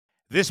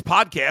This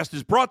podcast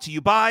is brought to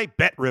you by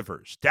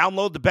BetRivers.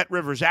 Download the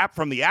BetRivers app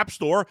from the App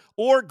Store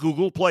or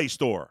Google Play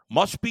Store.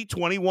 Must be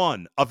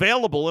 21.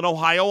 Available in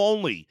Ohio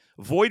only.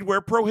 Void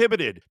where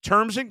prohibited.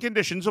 Terms and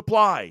conditions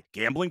apply.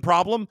 Gambling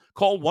problem?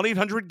 Call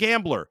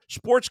 1-800-GAMBLER.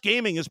 Sports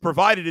gaming is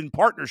provided in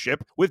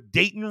partnership with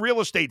Dayton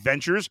Real Estate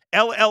Ventures,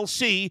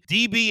 LLC,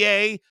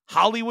 DBA,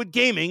 Hollywood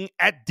Gaming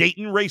at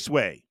Dayton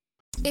Raceway.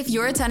 If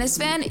you're a tennis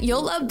fan,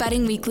 you'll love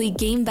Betting Weekly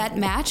Game Bet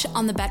Match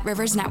on the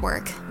BetRivers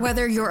Network.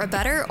 Whether you're a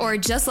bettor or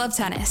just love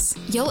tennis,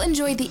 you'll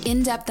enjoy the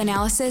in-depth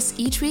analysis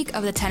each week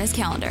of the tennis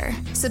calendar.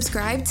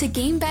 Subscribe to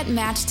Game Bet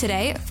Match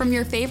today from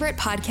your favorite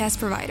podcast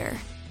provider.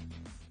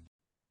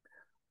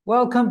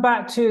 Welcome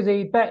back to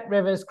the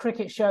BetRivers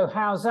Cricket Show.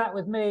 How's that?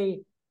 With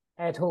me,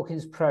 Ed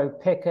Hawkins, Pro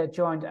Picker,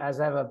 joined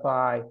as ever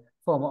by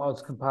former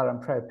odds compiler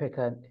and Pro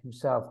Picker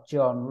himself,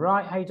 John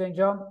Wright. How you doing,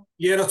 John?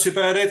 Yeah, not too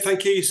bad, Ed.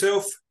 Thank you.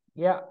 Yourself?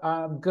 Yeah,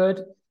 I'm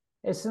good.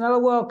 It's another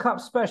World Cup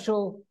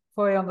special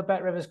for you on the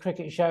BetRivers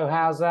Cricket Show.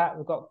 How's that?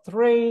 We've got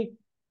 3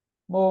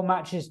 more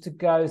matches to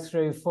go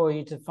through for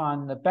you to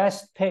find the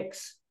best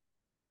picks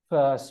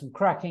for some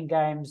cracking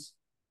games.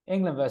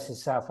 England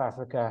versus South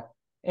Africa,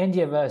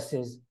 India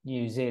versus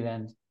New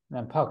Zealand, and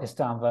then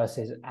Pakistan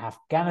versus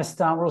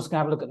Afghanistan. We're also going to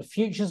have a look at the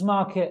futures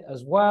market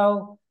as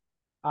well.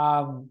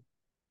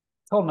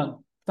 Tournament,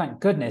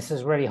 thank goodness,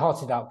 has really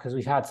hotted up because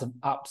we've had some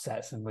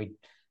upsets and we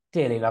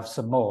dearly love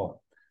some more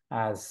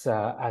as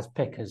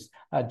pickers.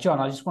 John,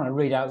 I just want to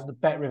read out the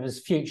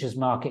BetRivers futures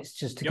markets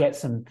just to get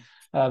some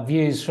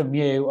views from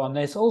you on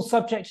this. All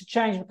subject to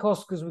change, of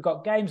course, because we've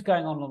got games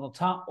going on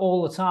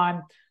all the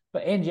time.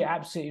 But India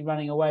absolutely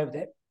running away with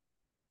it.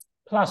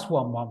 Plus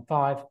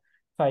 115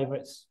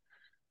 favourites.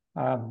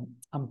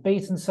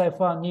 Unbeaten so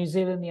far. New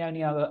Zealand, the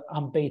only other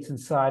unbeaten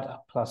side,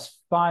 up plus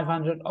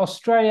 500.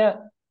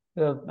 Australia,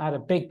 who have had a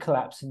big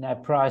collapse in their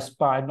price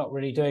by not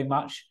really doing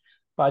much.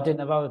 But I didn't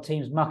have other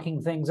teams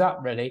mucking things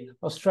up, really.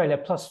 Australia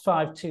plus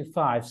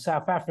 525.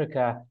 South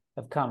Africa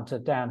have come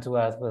down to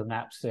earth with an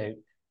absolute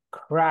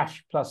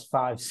crash, plus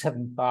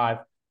 575.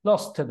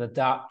 Lost to the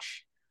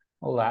Dutch.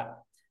 All that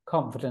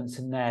confidence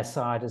in their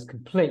side has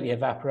completely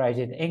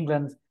evaporated.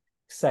 England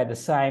say the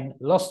same.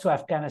 Lost to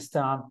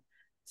Afghanistan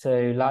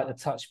to light the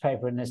touch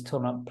paper in this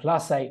tournament,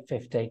 plus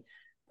 850.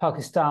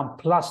 Pakistan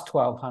plus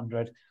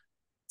 1200.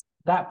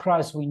 That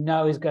price we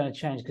know is going to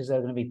change because they're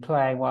going to be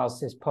playing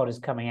whilst this pod is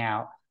coming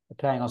out.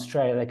 Playing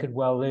Australia, they could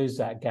well lose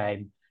that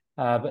game.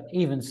 But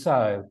even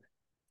so,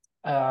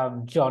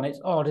 John,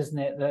 it's odd, isn't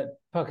it, that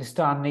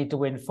Pakistan need to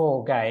win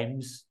 4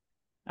 games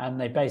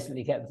and they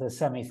basically get to the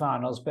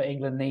semi-finals, but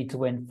England need to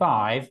win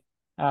 5,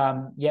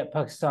 yet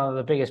Pakistan are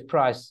the biggest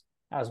price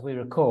as we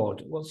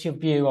record. What's your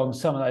view on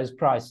some of those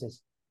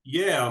prices?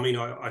 Yeah, I mean,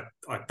 I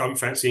don't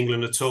fancy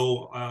England at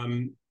all.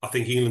 I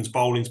think England's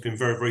bowling's been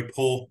very, very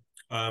poor.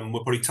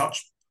 We'll probably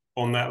touch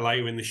on that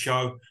later in the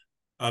show.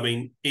 I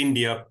mean,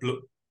 India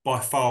look by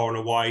far and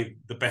away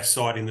the best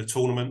side in the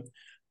tournament.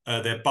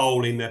 Their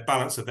bowling, their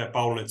balance of their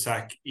bowling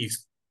attack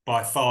is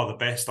by far the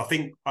best. I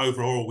think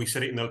overall, we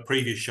said it in the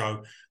previous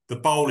show, the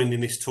bowling in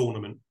this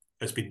tournament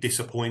has been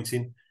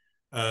disappointing.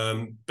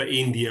 But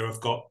India have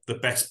got the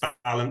best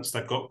balance.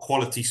 They've got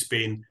quality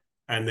spin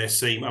and their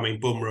seam. I mean,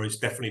 Bumrah is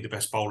definitely the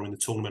best bowler in the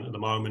tournament at the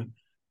moment.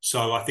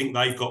 So I think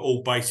they've got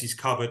all bases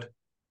covered.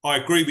 I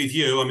agree with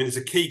you. I mean, there's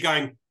a key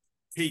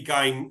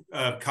game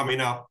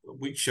coming up,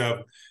 which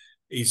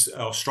is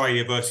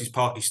Australia versus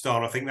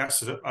Pakistan. I think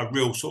that's a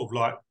real sort of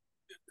like,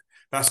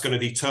 that's going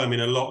to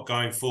determine a lot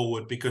going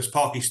forward because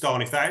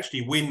Pakistan, if they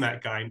actually win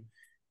that game,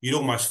 you'd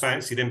almost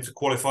fancy them to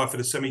qualify for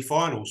the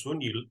semi-finals,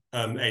 wouldn't you,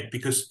 Ed?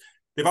 Because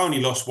they've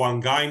only lost 1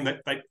 game.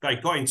 They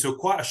got into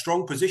quite a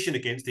strong position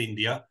against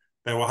India.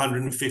 They were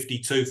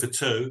 152 for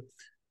 2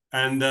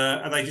 and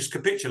they just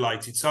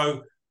capitulated.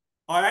 So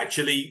I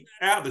actually,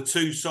 out of the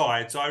 2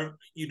 sides,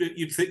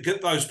 you'd think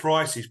get those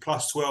prices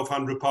plus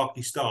 1,200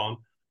 Pakistan.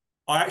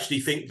 I actually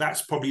think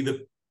that's probably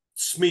the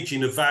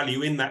smidgen of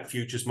value in that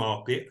futures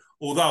market,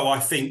 although I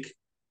think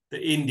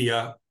that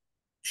India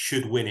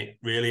should win it,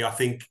 really. I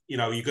think, you're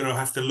going to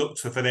have to look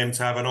for them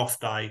to have an off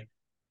day,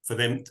 for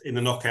them in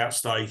the knockout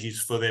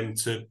stages, for them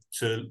to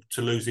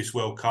lose this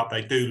World Cup.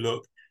 They do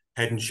look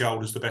head and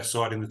shoulders the best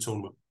side in the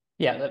tournament.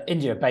 Yeah,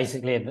 India are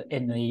basically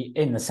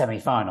in the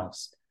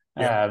semi-finals.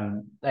 Yeah.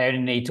 They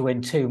only need to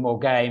win 2 more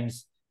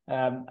games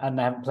and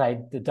they haven't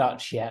played the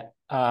Dutch yet.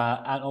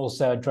 And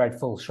also a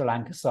dreadful Sri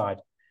Lanka side.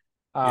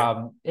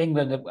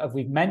 England, as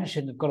we've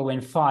mentioned, have got to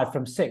win 5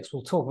 from 6.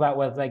 We'll talk about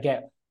whether they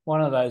get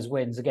one of those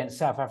wins against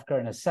South Africa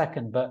in a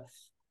second. But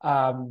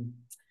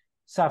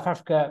South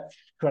Africa,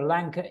 Sri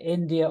Lanka,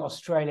 India,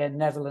 Australia,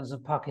 Netherlands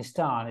and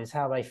Pakistan is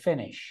how they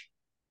finish.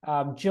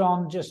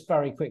 John, just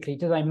very quickly,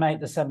 do they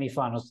make the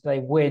semi-finals? Do they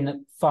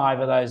win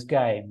 5 of those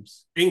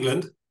games?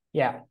 England?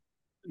 Yeah.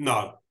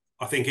 No.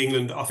 I think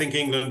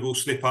England will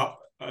slip up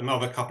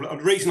another couple.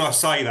 The reason I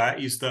say that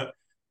is that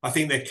I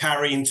think they're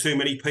carrying too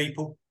many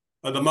people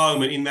at the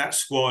moment in that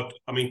squad.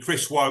 I mean,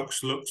 Chris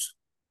Woakes looks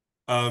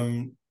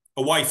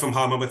away from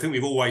home. I think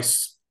we've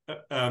always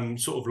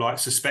sort of like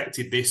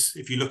suspected this.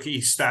 If you look at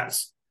his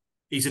stats,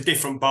 he's a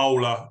different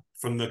bowler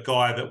from the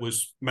guy that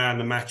was man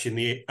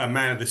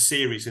of the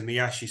series in the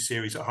Ashes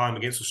series at home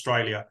against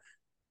Australia.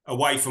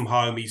 Away from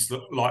home, he's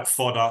like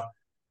fodder.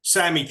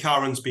 Sammy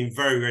Curran's been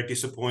very, very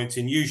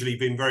disappointing, usually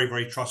been very,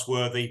 very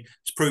trustworthy.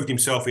 He's proved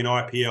himself in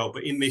IPL,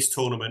 but in this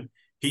tournament,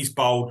 he's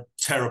bowled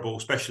terrible,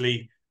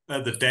 especially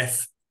at the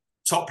death.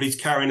 Topley's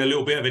carrying a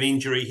little bit of an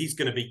injury. He's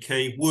going to be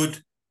key.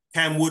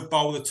 Can Wood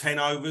bowl the 10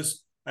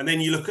 overs? And then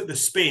you look at the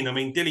spin. I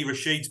mean, Dilly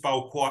Rashid's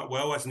bowled quite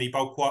well, hasn't he?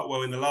 Bowled quite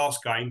well in the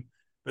last game.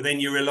 But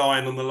then you're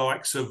relying on the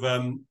likes of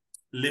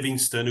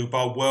Livingston, who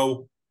bowled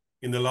well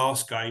in the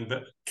last game,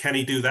 but can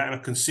he do that on a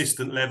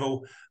consistent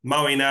level?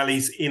 Moeen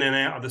Ali's in and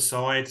out of the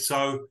side.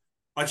 So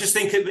I just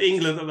think that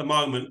England at the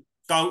moment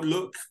don't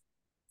look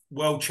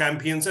world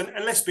champions. And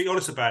let's be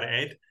honest about it,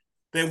 Ed.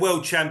 They're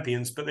world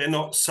champions, but they're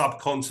not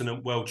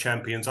subcontinent world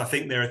champions. I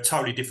think they're a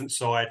totally different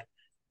side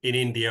in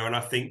India, and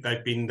I think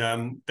they've been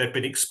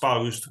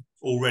exposed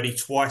already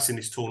twice in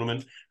this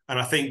tournament. And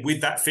I think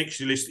with that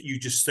fixture list that you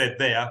just said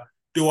there,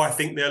 do I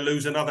think they'll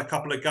lose another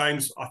couple of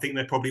games? I think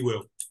they probably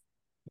will.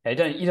 You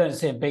don't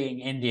see them beating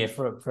India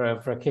for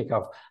a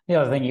kickoff. The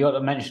other thing you got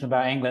to mention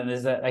about England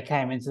is that they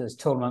came into this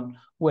tournament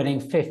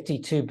winning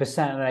 52%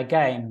 of their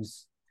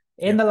games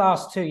in the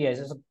last 2 years.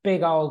 It's a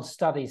big old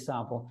study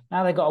sample.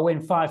 Now they've got to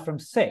win 5 from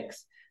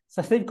 6,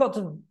 so they've got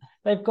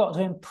to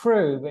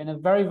improve in a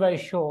very, very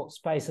short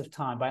space of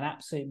time by an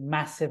absolute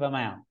massive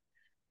amount.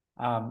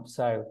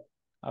 So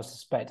I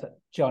suspect that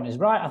John is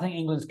right. I think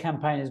England's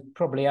campaign is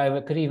probably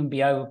over. Could even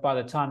be over by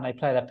the time they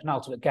play their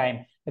penultimate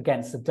game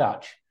against the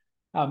Dutch.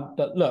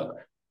 But look,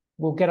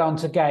 we'll get on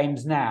to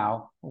games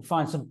now. We'll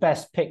find some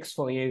best picks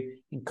for you,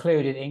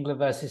 including England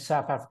versus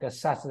South Africa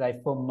Saturday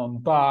from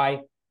Mumbai.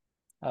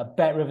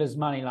 Bet Rivers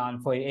money line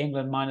for you: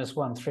 England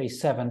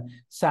 -137,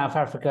 South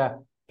Africa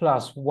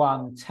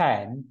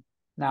 +110.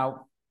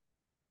 Now,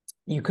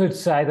 you could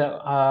say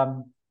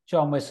that,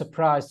 John, we're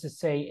surprised to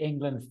see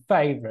England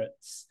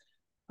favourites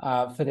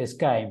for this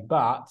game,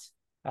 but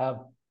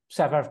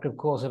South Africa, of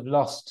course, have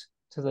lost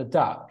to the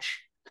Dutch.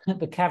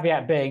 The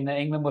caveat being that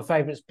England were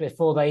favourites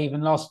before they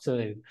even lost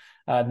to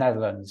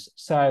Netherlands.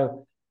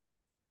 So,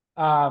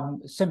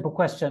 simple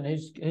question: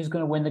 who's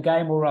going to win the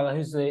game, or rather,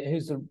 who's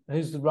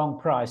the wrong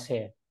price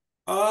here?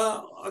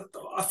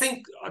 I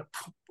think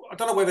I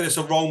don't know whether there's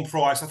a wrong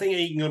price. I think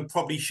England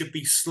probably should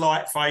be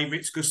slight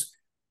favourites because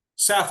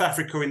South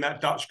Africa in that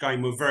Dutch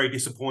game were very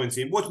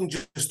disappointing. It wasn't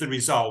just the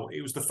result;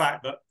 it was the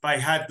fact that they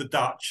had the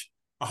Dutch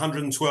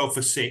 112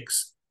 for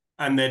 6,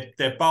 and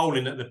their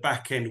bowling at the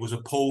back end was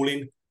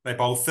appalling. They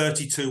bowled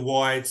 32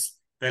 wides.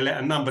 They let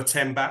a number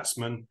 10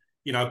 batsman,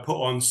 put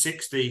on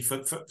 60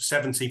 for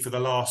 70 for the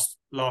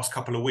last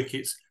couple of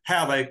wickets.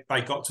 How they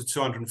got to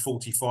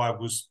 245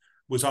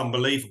 was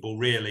unbelievable,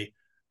 really.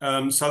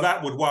 So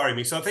that would worry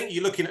me. So I think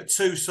you're looking at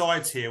two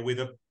sides here with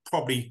a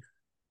probably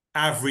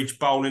average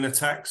bowling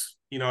attacks,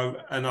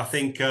 and I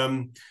think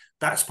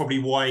that's probably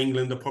why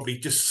England are probably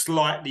just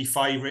slightly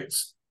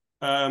favourites.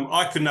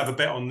 I couldn't have a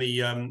bet on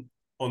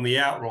the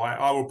outright.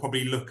 I will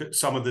probably look at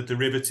some of the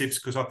derivatives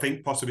because I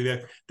think possibly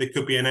there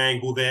could be an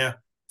angle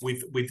there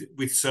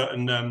with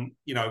certain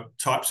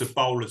types of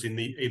bowlers in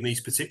these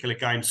particular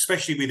games,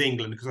 especially with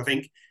England. Because I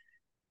think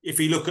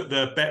if you look at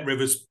the Bet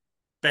Rivers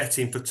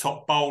betting for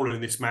top bowler in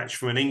this match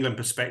from an England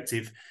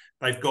perspective,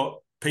 they've got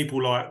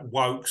people like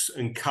Wokes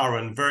and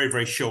Curran very,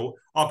 very short.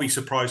 I'll be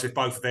surprised if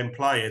both of them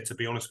play it, to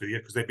be honest with you,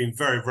 because they've been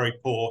very, very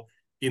poor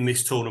in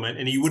this tournament,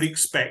 and you would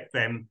expect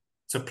them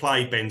to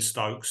play Ben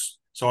Stokes.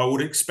 So I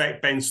would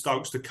expect Ben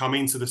Stokes to come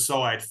into the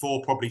side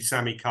for probably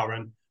Sammy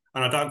Curran,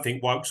 and I don't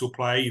think Wokes will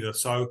play either.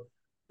 So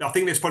I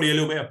think there's probably a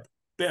little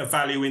bit of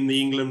value in the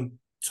England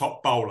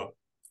top bowler.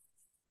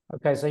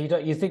 Okay, so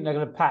you think they're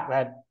going to pack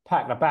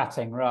the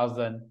batting rather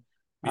than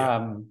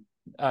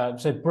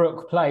so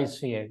Brook plays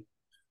for you?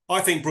 I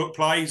think Brook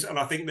plays, and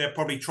I think they'll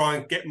probably try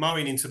and get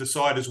Moeen into the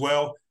side as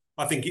well.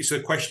 I think it's a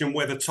question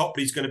whether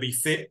Topley's going to be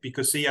fit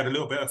because he had a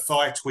little bit of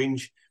thigh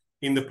twinge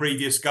in the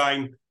previous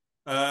game.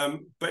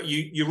 But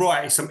you're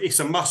right. It's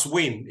a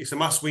must-win. It's a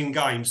must-win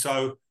game.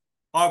 So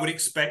I would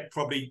expect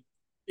probably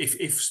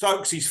if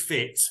Stokes is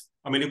fit.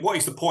 I mean, what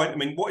is the point? I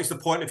mean, what is the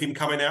point of him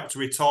coming out to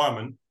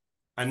retirement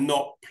and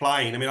not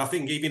playing? I mean, I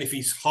think even if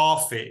he's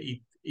half fit,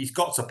 he's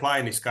got to play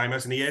in this game,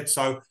 hasn't he, Ed?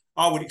 So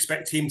I would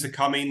expect him to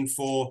come in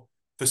for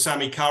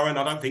Sammy Curran.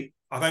 I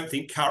don't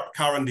think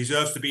Curran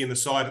deserves to be in the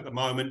side at the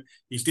moment.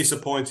 He's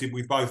disappointed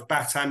with both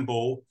bat and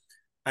ball.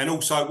 And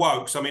also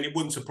Wokes. I mean, it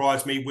wouldn't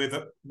surprise me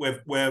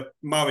where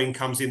Moeen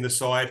comes in the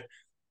side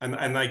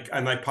and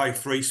they play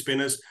 3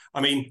 spinners.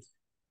 I mean,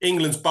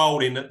 England's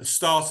bowling at the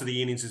start of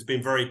the innings has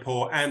been very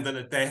poor and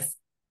at death.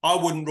 I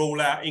wouldn't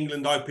rule out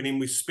England opening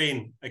with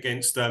spin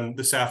against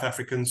the South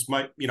Africans.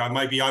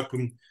 Maybe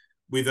open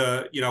with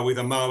a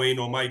Moeen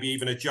or maybe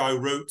even a Joe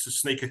Root to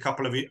sneak a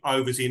couple of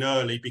overs in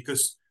early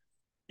because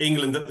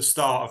England at the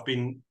start have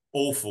been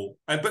awful.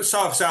 But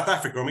so have South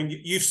Africa. I mean,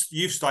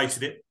 you've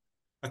stated it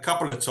a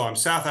couple of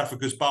times. South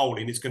Africa's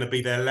bowling is going to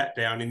be their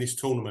letdown in this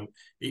tournament.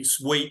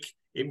 It's weak.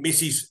 It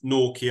misses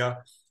Nortje,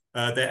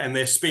 and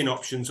their spin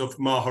options of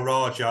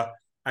Maharaja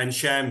and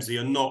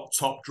Shamsi are not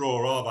top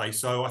drawer, are they?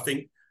 So I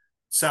think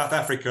South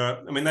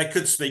Africa, I mean, they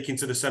could sneak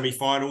into the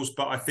semi-finals,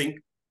 but I think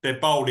their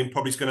bowling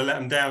probably is going to let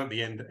them down at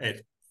the end,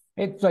 Ed.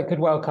 They could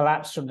well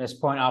collapse from this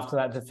point after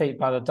that defeat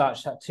by the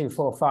Dutch. That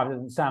 2-4-5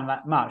 doesn't sound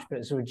that much, but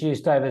it's a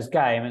reduced overs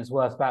game. It's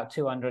worth about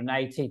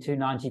 280,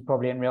 290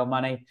 probably in real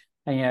money.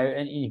 And,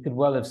 and you could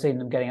well have seen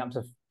them getting up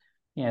to,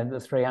 the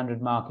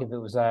 300 mark if it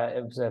was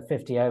a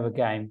 50 over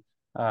game,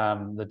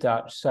 the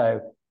Dutch.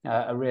 So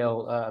a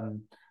real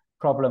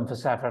problem for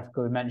South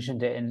Africa. We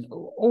mentioned it in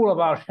all of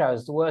our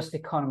shows, the worst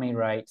economy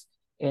rate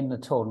in the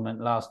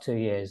tournament last 2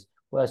 years,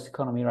 worst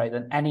economy rate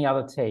than any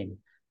other team.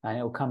 And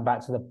it will come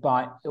back to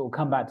bite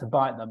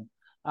them.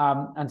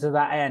 And to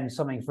that end,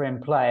 something for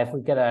in play. If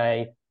we get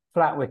a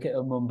flat wicket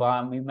at Mumbai,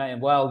 and we may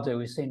well do,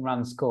 we've seen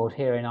runs scored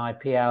here in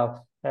IPL.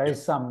 There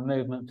is some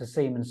movement for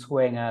seam and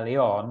swing early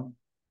on.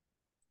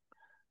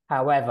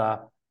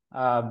 However,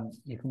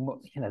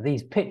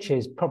 these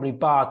pitches probably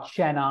bar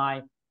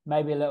Chennai,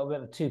 maybe a little bit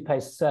of a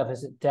two-pace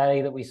surface at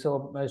Delhi that we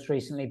saw most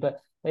recently, but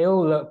they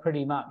all look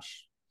pretty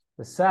much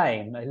the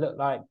same. They look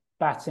like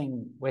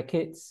batting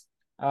wickets.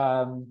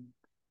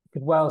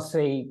 Could well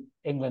see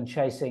England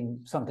chasing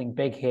something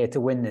big here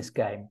to win this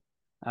game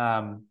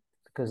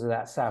because of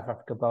that South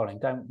Africa bowling.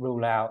 Don't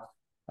rule out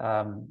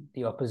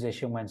the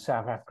opposition when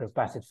South Africa have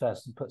batted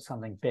first and put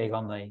something big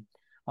on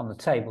the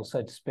table,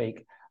 so to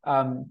speak.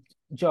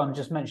 John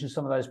just mentioned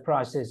some of those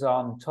prices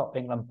on top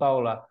England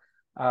bowler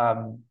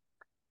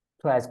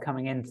players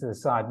coming into the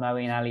side.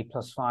 Moeen Ali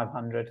plus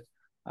 500.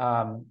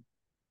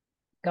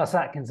 Gus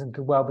Atkinson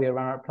could well be a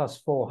runner at plus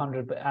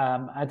 400, but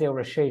Adil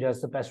Rashid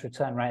has the best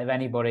return rate of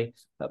anybody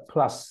at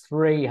plus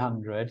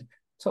 300.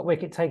 Top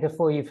wicket taker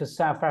for you for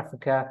South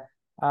Africa.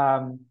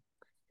 Kagiso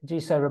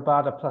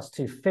Rabada plus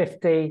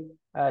 250.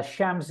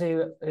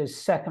 Shamsi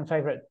is second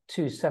favourite at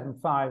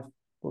 275,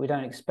 but we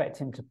don't expect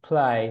him to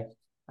play.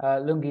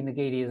 Lungi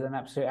Nagidi is an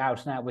absolute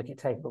out-and-out wicket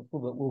taker, but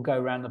will go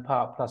around the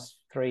park plus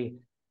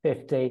 350.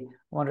 I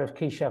wonder if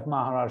Keshav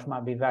Maharaj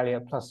might be valued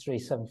at plus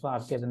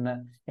 375, given that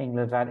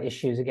England have had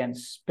issues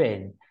against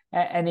spin.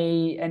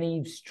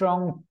 Any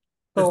strong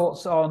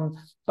thoughts on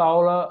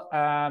bowler?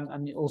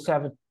 And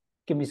also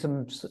give me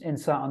some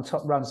insight on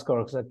top run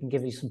scorer, because I can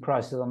give you some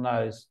prices on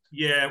those.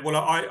 Yeah, well,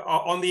 I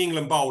on the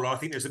England bowler, I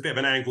think there's a bit of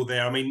an angle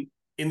there. I mean,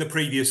 in the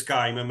previous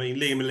game,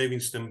 Liam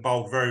Livingstone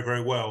bowled very,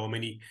 very well. I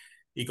mean,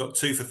 he got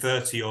 2 for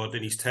 30 odd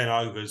in his 10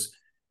 overs.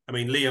 I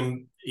mean,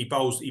 Liam, he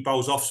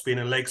bowls off spin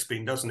and leg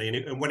spin, doesn't he?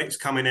 And when it's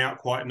coming out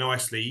quite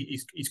nicely,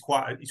 he's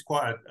quite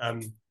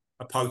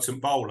a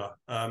potent bowler.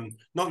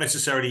 Not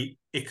necessarily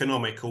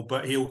economical,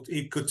 but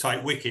he could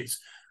take wickets.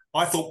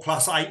 I thought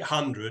plus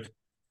 800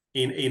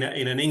 in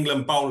an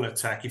England bowling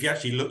attack. If you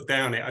actually look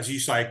down it, as you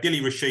say, Dilly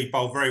Rashid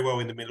bowled very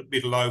well in the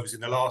middle overs in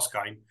the last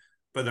game,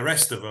 but the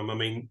rest of them, I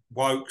mean,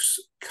 Wokes,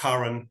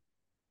 Curran,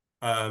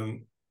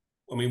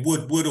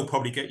 Wood will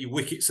probably get you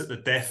wickets at the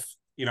death,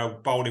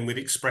 bowling with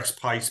express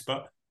pace.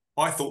 But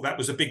I thought that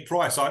was a big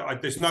price.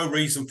 There's no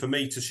reason for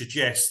me to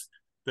suggest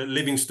that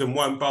Livingstone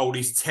won't bowl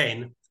his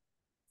 10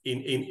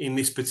 in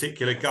this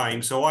particular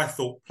game. So I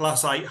thought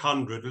plus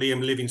 800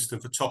 Liam Livingstone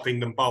for top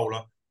England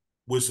bowler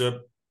was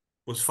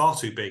far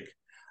too big.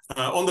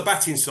 On the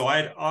batting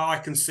side, I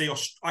can see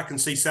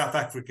South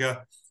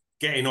Africa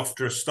getting off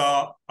to a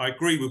start. I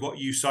agree with what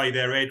you say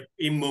there, Ed.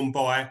 In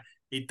Mumbai,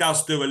 it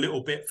does do a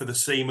little bit for the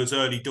seamers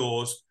early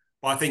doors,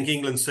 but I think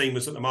England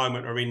seamers at the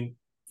moment are in,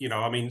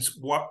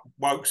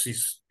 Wokes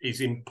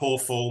is in poor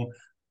form.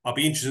 I'll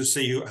be interested to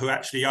see who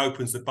actually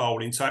opens the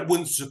bowling. So it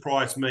wouldn't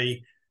surprise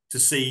me to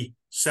see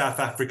South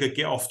Africa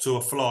get off to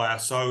a flyer.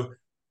 So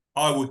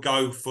I would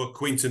go for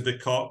Quinton de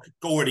Kock.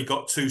 Already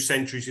got 2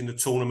 centuries in the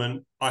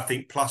tournament. I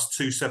think plus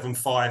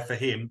 275 for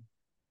him,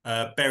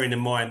 bearing in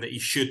mind that he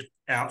should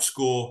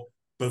outscore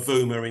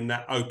Bavuma in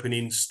that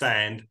opening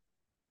stand.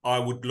 I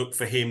would look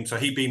for him. So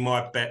he'd be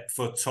my bet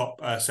for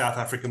top South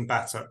African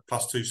batter,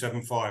 plus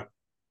 275.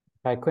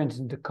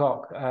 Quinton de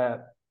Kock,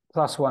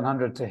 plus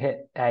 100 to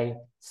hit a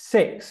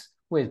 6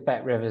 with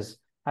Bet Rivers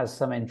has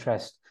some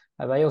interest.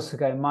 They also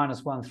go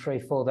minus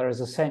 134. There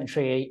is a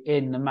century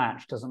in the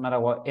match, doesn't matter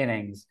what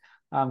innings.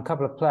 A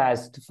couple of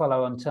players to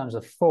follow in terms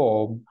of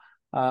form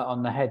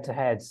on the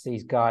head-to-heads.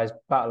 These guys,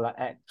 Butler,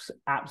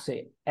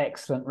 absolutely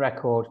excellent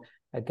record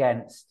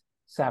against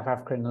South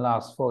Africa in the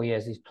last 4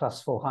 years. He's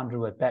plus 400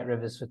 with Bet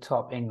Rivers for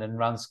top England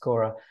run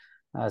scorer.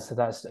 So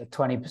that's a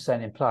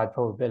 20% implied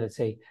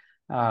probability.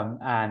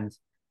 And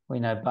we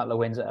know Butler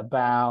wins at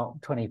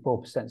about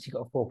 24%, so you've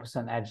got a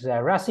 4% edge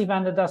there. Rassie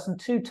van der Dussen,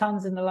 2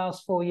 tons in the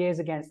last 4 years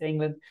against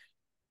England.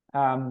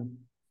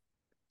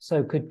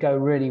 So could go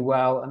really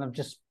well. And I've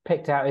just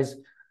picked out his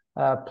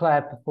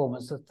player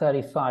performance at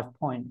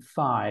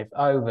 35.5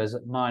 overs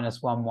at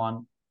minus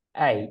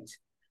 118.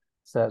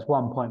 So that's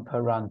 1 point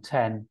per run,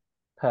 10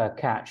 per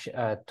catch,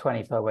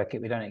 20 per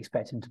wicket. We don't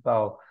expect him to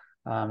bowl.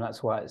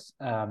 That's why it's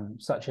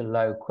such a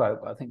low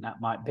quote, but I think that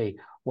might be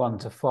one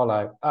to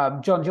follow.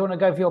 John, do you want to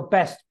go for your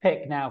best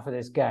pick now for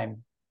this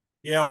game?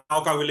 Yeah,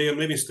 I'll go with Liam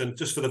Livingstone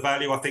just for the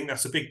value. I think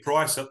that's a big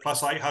price at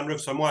plus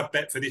 800. So my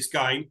bet for this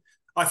game,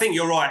 I think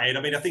you're right, Ed.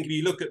 I mean, I think if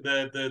you look at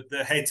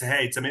the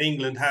head-to-heads, I mean,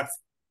 England have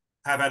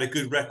have had a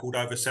good record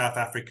over South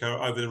Africa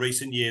over the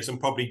recent years and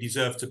probably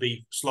deserve to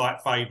be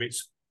slight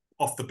favourites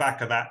off the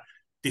back of that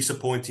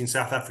disappointing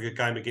South Africa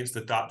game against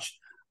the Dutch.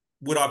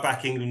 Would I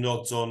back England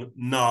odds on?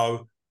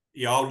 No.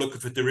 Yeah, I'll look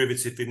for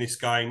derivative in this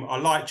game. I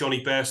like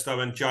Johnny Bairstow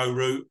and Joe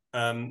Root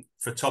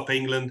for top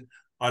England.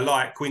 I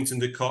like Quinton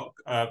de Kock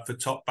for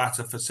top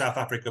batter for South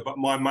Africa. But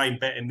my main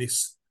bet in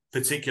this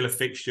particular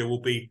fixture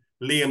will be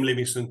Liam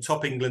Livingstone,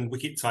 top England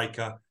wicket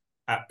taker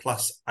at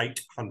plus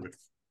 800.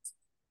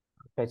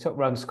 Okay, top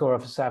run scorer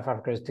for South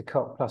Africa is de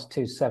Kock plus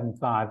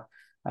 275.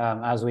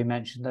 As we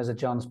mentioned, those are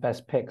John's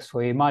best picks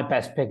for you. My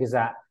best pick is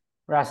at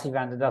Rassie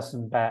van der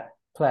Dussen bet,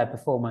 player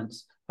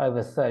performance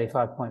over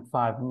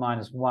 35.5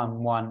 minus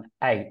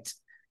 118.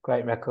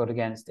 Great record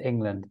against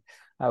England.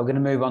 We're going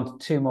to move on to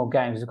two more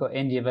games. We've got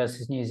India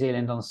versus New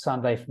Zealand on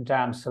Sunday from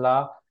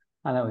Dharamsala.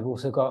 And then we've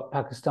also got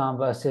Pakistan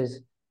versus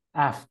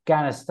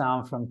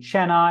Afghanistan from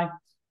Chennai.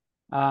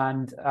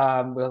 And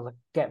we'll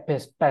get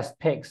best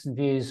picks and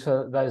views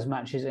for those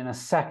matches in a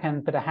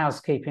second. Bit of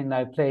housekeeping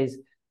though, please.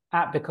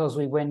 At Because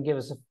We Win, give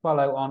us a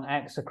follow on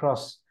X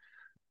across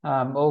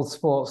all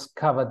sports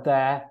covered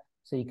there.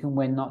 So you can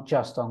win not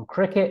just on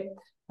cricket.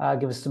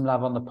 Give us some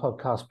love on the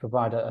podcast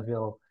provider of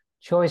your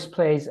choice,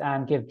 please.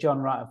 And give John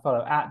Wright a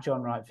follow at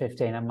John Wright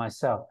 15 and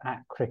myself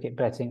at Cricket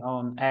Betting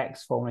on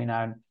X, formerly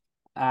known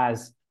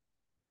as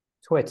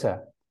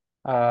Twitter.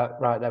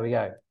 Right, there we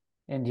go.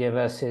 India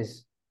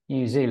versus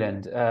New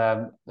Zealand.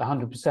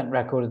 100%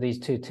 record of these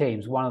two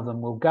teams. One of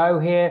them will go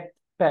here.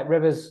 Bet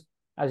Rivers,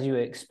 as you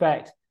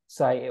expect,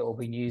 say it will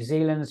be New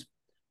Zealand's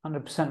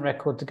 100%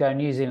 record to go.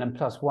 New Zealand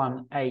plus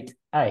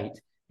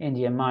 188.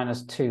 India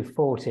minus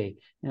 240.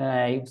 In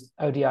a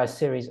ODI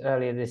series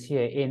earlier this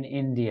year in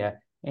India,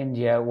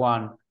 India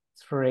won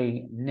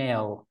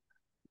 3-0.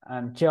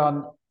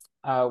 John,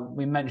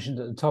 we mentioned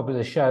at the top of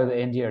the show that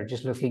India are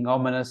just looking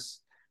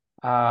ominous.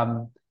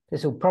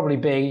 This will probably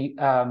be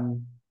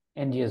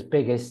India's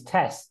biggest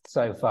test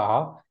so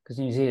far because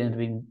New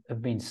Zealand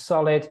have been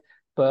solid,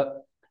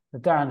 but the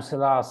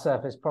Dharamsala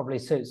surface probably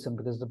suits them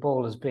because the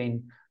ball has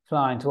been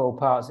flying to all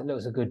parts. It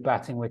looks a good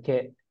batting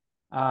wicket.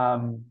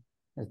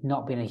 There's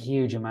not been a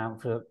huge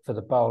amount for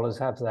the bowlers,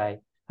 have there?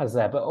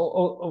 But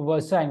although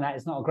saying that,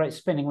 it's not a great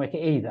spinning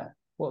wicket either.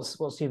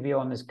 What's your view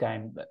on this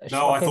game?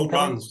 No, I thought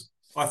runs.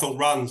 I thought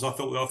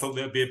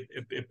there'd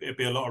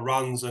be a lot of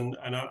runs, and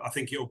I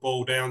think it'll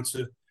boil down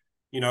to,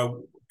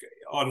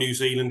 are New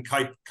Zealand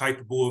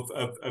capable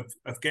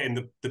of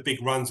getting the big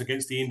runs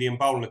against the Indian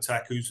bowling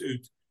attack,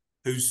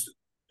 whose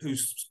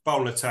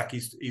bowling attack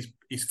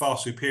is far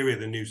superior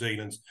than New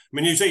Zealand's. I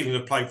mean, New Zealand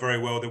have played very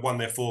well. They've won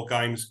their 4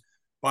 games.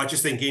 But I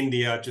just think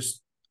India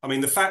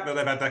the fact that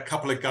they've had that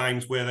couple of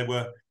games where they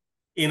were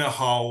in a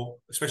hole,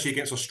 especially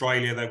against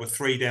Australia, they were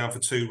 3 down for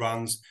 2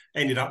 runs,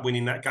 ended up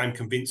winning that game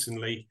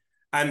convincingly.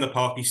 And the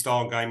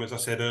Pakistan game, as I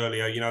said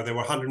earlier, they were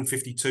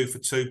 152 for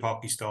 2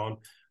 Pakistan,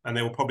 and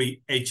they were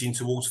probably edging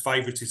towards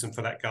favouritism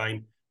for that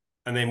game.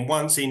 And then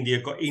once India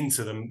got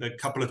into them, the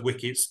couple of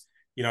wickets,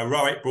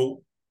 Rohit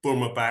brought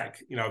Burma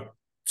back,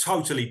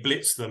 totally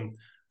blitzed them.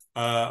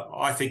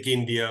 I think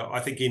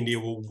India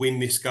will win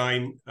this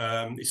game.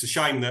 It's a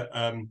shame that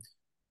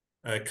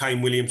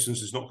Kane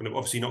Williamson's is not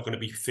going to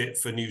be fit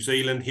for New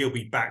Zealand. He'll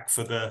be back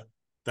for the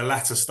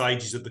latter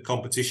stages of the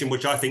competition,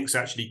 which I think is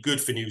actually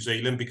good for New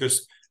Zealand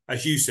because,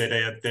 as you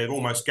said, they're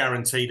almost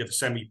guaranteed a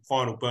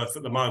semi-final berth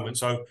at the moment.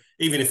 So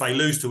even if they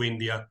lose to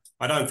India,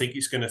 I don't think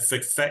it's going to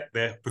affect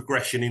their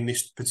progression in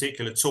this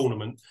particular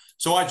tournament.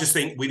 So I just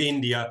think with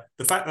India,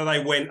 the fact that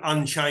they went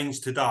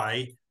unchanged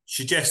today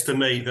suggests to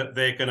me that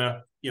they're going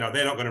to,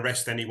 they're not going to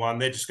rest anyone.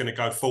 They're just going to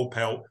go full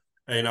pelt,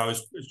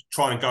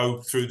 try and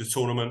go through the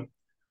tournament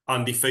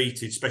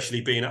undefeated,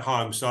 especially being at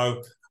home.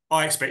 So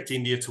I expect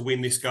India to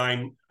win this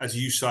game. As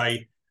you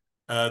say,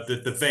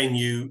 the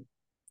venue,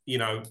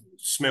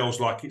 smells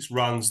like it's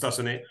runs,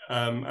 doesn't it?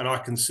 And I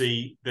can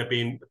see there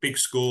being a big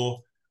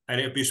score, and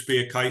it'll just be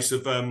a case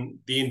of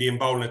the Indian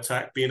bowling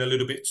attack being a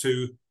little bit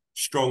too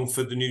strong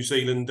for the New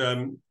Zealand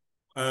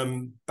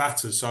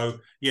batters. So,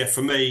 yeah,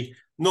 for me,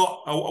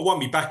 I won't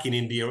be backing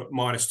India at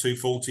minus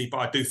 240, but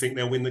I do think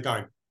they'll win the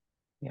game.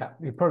 Yeah,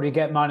 you probably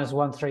get minus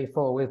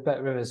 134 with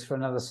Bet Rivers for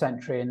another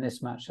century in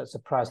this match. That's a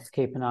price to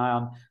keep an eye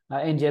on.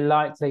 India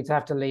likely to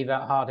have to leave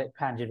out Hardik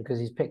Pandya because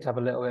he's picked up a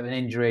little bit of an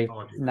injury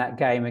in that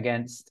game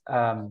against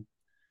who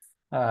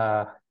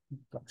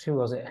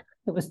was it?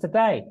 It was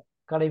today.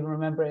 Can't even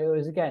remember who it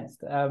was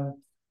against.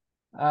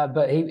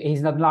 But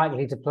he's not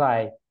likely to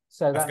play.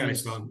 So that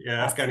Afghanistan, means,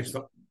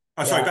 Afghanistan.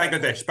 Oh, sorry,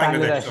 Bangladesh.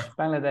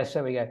 Bangladesh.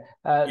 There we go.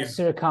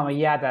 Suryakumar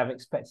Yadav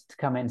expected to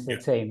come into the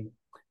team.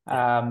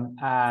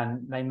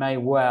 And they may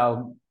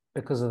well,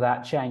 because of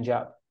that change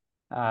up,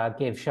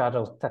 give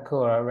Shardul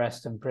Thakur a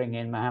rest and bring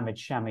in Mohammad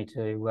Shami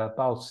to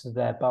bolster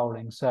their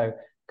bowling. So a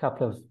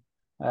couple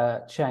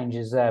of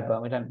changes there,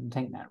 but we don't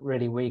think that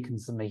really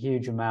weakens them a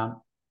huge amount.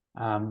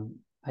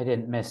 They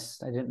didn't miss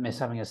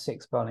having a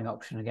 6 bowling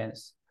option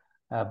against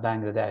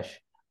Bangladesh.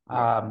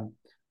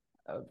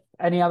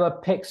 Any other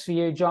picks for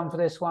you, John, for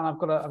this one? I've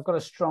got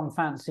a strong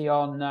fancy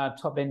on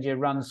top India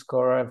run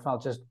scorer. If I'll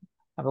just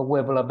have a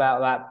wibble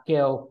about that.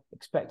 Gill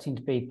expecting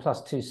to be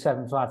plus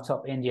 275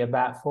 top India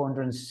bat,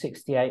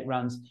 468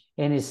 runs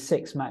in his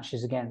 6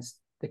 matches against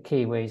the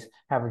Kiwis,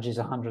 averages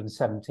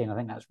 117. I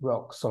think that's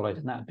rock solid,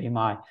 and that would be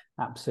my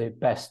absolute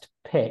best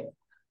pick.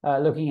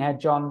 Looking ahead,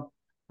 John,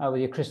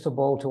 with your crystal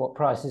ball to what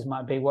prices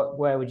might be,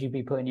 where would you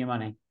be putting your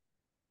money?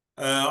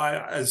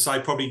 I'd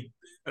say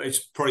it's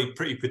probably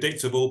pretty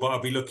predictable, but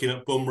I'll be looking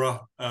at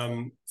Bumrah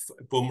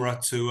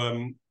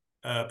to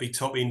be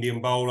top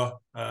Indian bowler.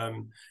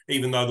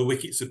 Even though the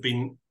wickets have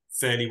been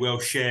fairly well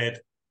shared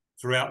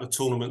throughout the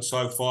tournament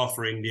so far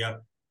for India,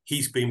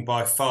 he's been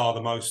by far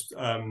the most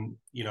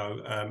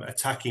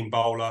attacking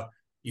bowler.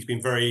 He's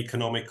been very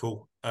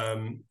economical,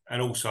 and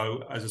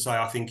also, as I say,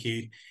 I think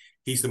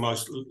he's the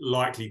most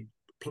likely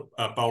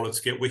bowler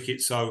to get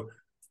wickets. So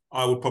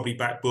I would probably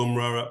back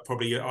Bumrah.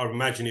 I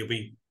imagine he'll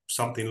be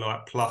something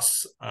like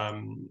plus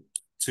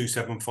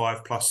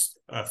 275, plus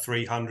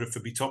 300 for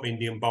be top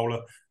Indian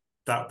bowler.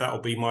 That'll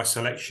be my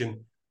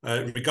selection.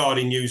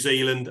 Regarding New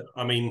Zealand,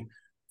 I mean,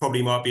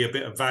 probably might be a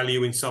bit of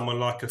value in someone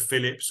like a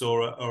Phillips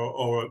or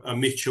a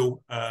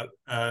Mitchell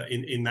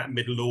in that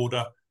middle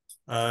order.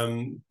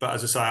 But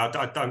as I say,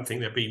 I don't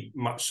think there'd be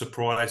much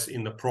surprise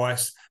in the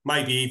price.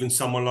 Maybe even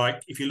someone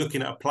like, if you're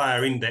looking at a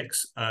player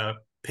index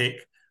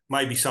pick,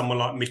 maybe someone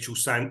like Mitchell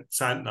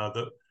Santner,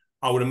 that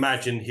I would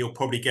imagine he'll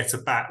probably get a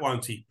bat,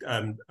 won't he,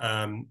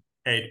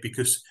 Ed?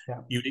 Because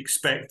you'd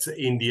expect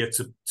India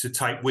to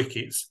take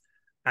wickets,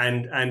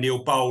 and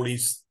he'll bowl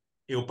his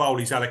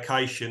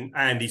allocation,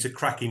 and he's a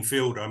cracking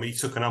fielder. I mean, he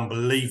took an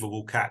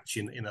unbelievable catch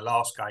in the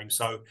last game.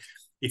 So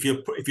if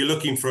you're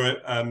looking for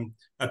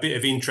a bit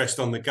of interest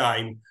on the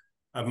game,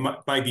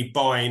 maybe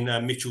buying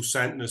Mitchell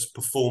Santner's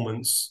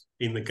performance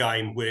in the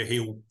game, where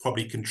he'll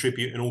probably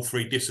contribute in all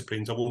 3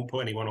 disciplines. I won't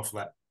put anyone off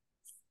that.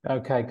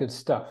 Okay, good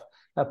stuff.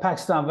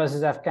 Pakistan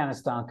versus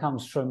Afghanistan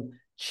comes from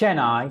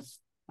Chennai.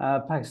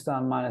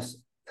 Pakistan minus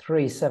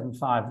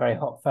 375, very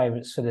hot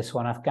favourites for this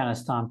one.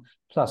 Afghanistan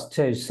plus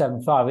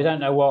 275. We don't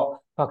know what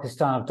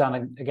Pakistan have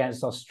done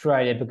against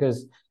Australia,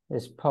 because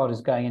this pod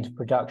is going into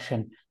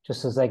production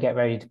just as they get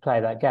ready to play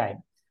that game.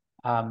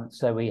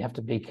 So we have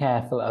to be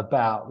careful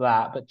about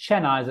that. But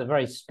Chennai is a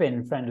very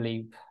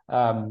spin-friendly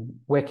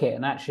wicket,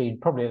 and actually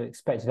probably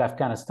expected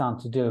Afghanistan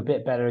to do a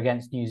bit better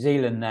against New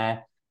Zealand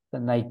there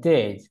than they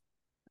did.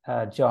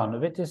 John, a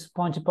bit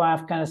disappointed by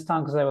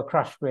Afghanistan because they were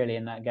crushed really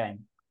in that game.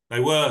 They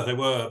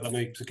were. I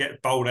mean, to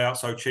get bowled out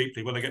so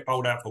cheaply, they get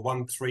bowled out for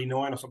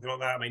 139 or something like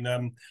that. I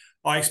mean,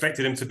 I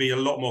expected them to be a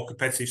lot more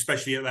competitive,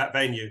 especially at that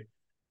venue.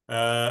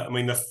 I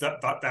mean,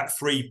 that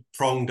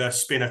 3-pronged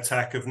spin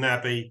attack of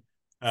Nabi,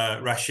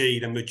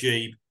 Rashid and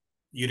Mujib,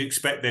 you'd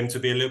expect them to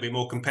be a little bit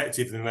more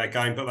competitive in that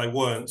game, but they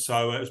weren't.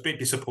 So it was a bit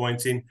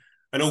disappointing.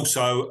 And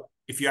also,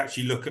 if you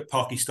actually look at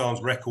Pakistan's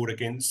record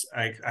against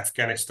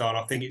Afghanistan,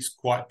 I think it's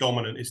quite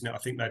dominant, isn't it? I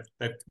think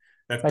they've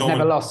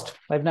never lost.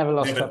 They've never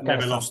lost.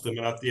 Never lost them.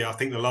 And I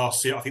think I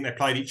think they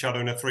played each other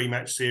in a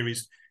 3-match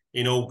series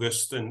in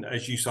August. And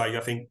as you say,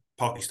 I think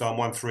Pakistan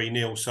won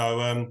 3-0. So,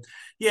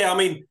 I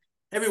mean,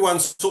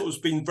 everyone's sort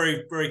of been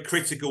very, very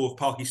critical of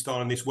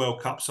Pakistan in this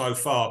World Cup so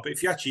far. But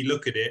if you actually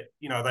look at it,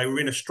 they were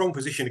in a strong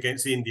position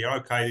against India.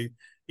 Okay,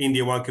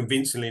 India won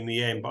convincingly in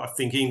the end, but I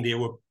think India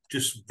were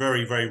just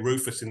very, very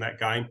ruthless in that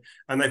game.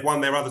 And they've won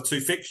their other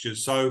 2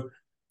 fixtures. So,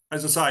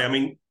 as I say, I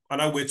mean, I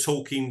know we're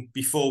talking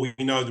before we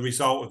know the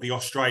result of the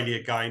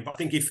Australia game, but I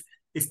think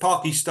if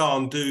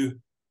Pakistan do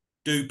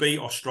beat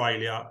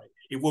Australia,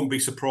 it wouldn't be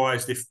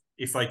surprised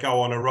if they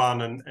go on a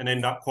run and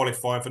end up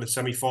qualifying for the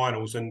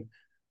semi-finals. And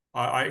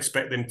I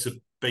expect them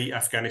to beat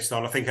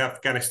Afghanistan. I think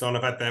Afghanistan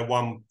have had their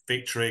 1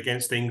 victory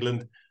against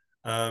England,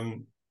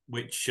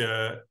 which,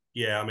 I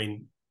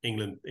mean,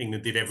 England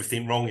did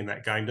everything wrong in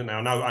that game, didn't they?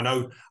 I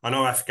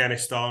know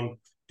Afghanistan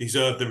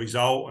deserved the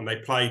result, and they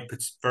played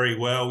very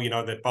well.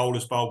 Their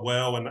bowlers bowled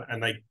well,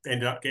 and they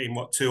ended up getting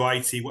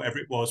 280, whatever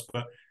it was.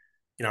 But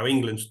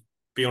England,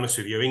 be honest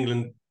with you,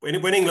 England,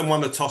 when England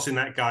won the toss in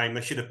that game,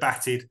 they should have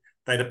batted.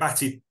 They'd have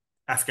batted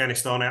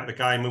Afghanistan out of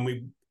the game, and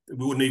we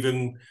wouldn't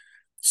even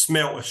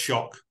smelt a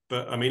shock.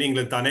 But I mean,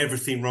 England done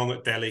everything wrong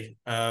at Delhi,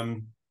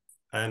 and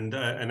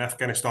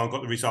Afghanistan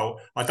got the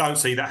result. I don't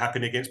see that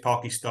happening against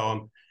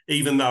Pakistan,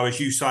 even though, as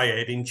you say,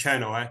 Ed, in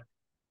Chennai,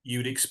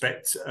 you'd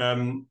expect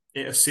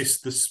it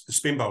assists the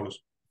spin bowlers.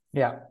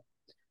 Yeah.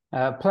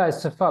 Players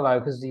to follow,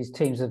 because these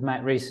teams have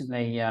met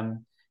recently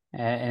in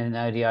an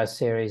ODI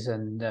series,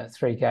 and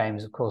 3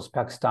 games. Of course,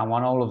 Pakistan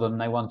won all of them.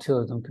 They won 2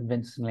 of them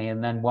convincingly,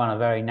 and then won a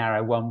very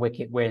narrow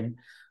 1-wicket win.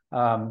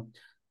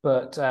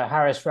 But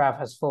Haris Rauf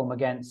has form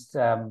against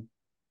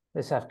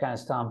this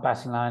Afghanistan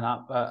batting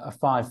lineup, a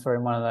 5 for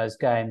in one of those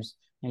games.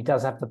 And he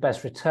does have the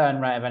best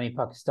return rate of any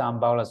Pakistan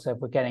bowler. So if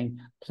we're getting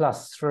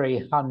plus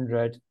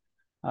 300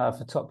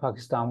 for top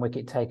Pakistan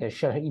wicket taker,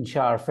 Shaheen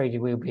Shah Afridi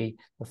will be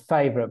the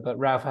favourite, but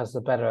Rauf has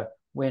the better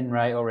win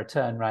rate or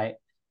return rate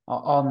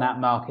on that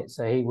market,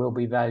 so he will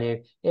be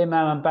value.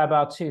 Imam and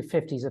Babar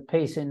 250s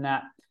apiece in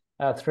that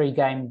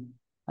 3-game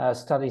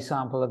study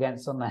sample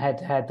against on the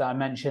head-to-head that I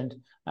mentioned,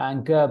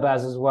 and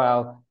Gurbaz as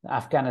well, the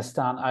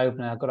Afghanistan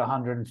opener, got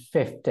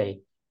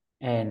 150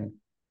 in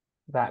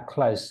that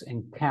close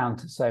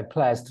encounter. So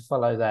players to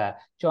follow there.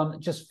 John,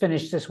 just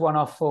finish this one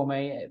off for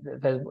me.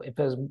 If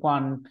there's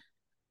one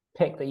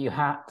pick that you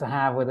have to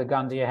have with a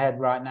gun to your head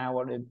right now,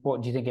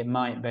 what do you think it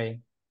might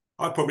be?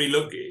 I'd probably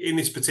look in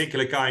this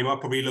particular game. I'd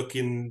probably look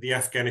in the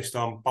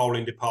Afghanistan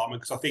bowling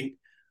department, because I think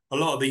a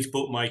lot of these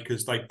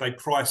bookmakers they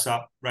price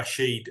up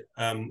Rashid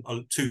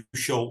too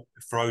short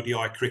for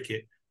ODI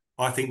cricket.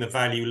 I think the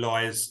value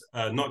lies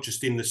not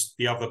just in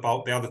the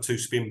other two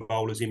spin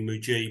bowlers in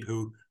Mujib,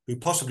 who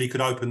possibly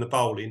could open the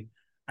bowling,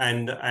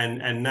 and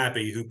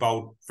Nabi, who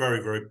bowled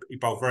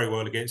very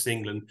well against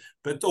England,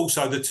 but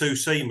also the two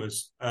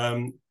seamers,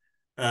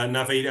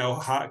 Naveed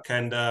El-Haq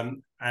and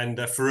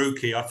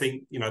Faruqi. I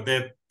think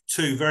they're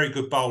two very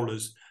good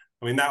bowlers.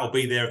 I mean, that'll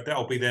be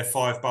their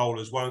five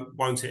bowlers,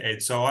 won't it,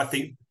 Ed? So I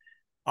think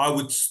I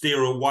would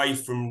steer away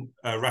from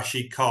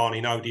Rashid Khan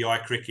in ODI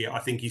cricket. I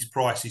think his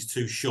price is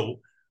too short,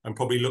 and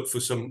probably look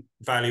for some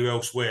value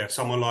elsewhere.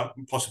 Someone like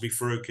possibly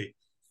Faruqi.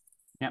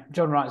 Yeah,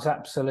 John Wright's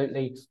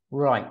absolutely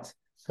right.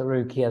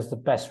 Faruqi has the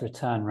best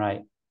return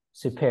rate,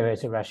 superior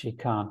to Rashid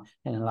Khan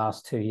in the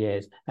last 2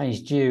 years. And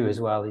he's due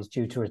as well. He's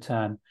due to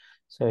return.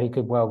 So he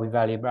could well be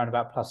valued around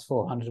about plus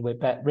 400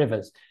 with Bet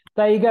Rivers.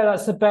 There you go.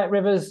 That's the Bet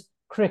Rivers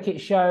cricket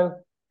show.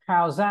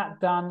 How's that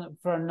done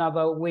for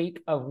another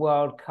week of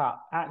World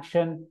Cup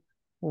action?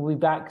 We'll be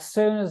back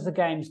soon as the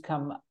games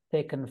come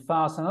thick and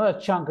fast. Another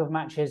chunk of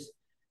matches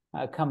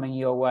coming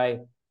your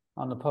way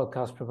on the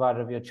podcast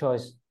provider of your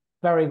choice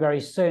very, very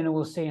soon. And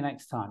we'll see you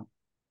next time.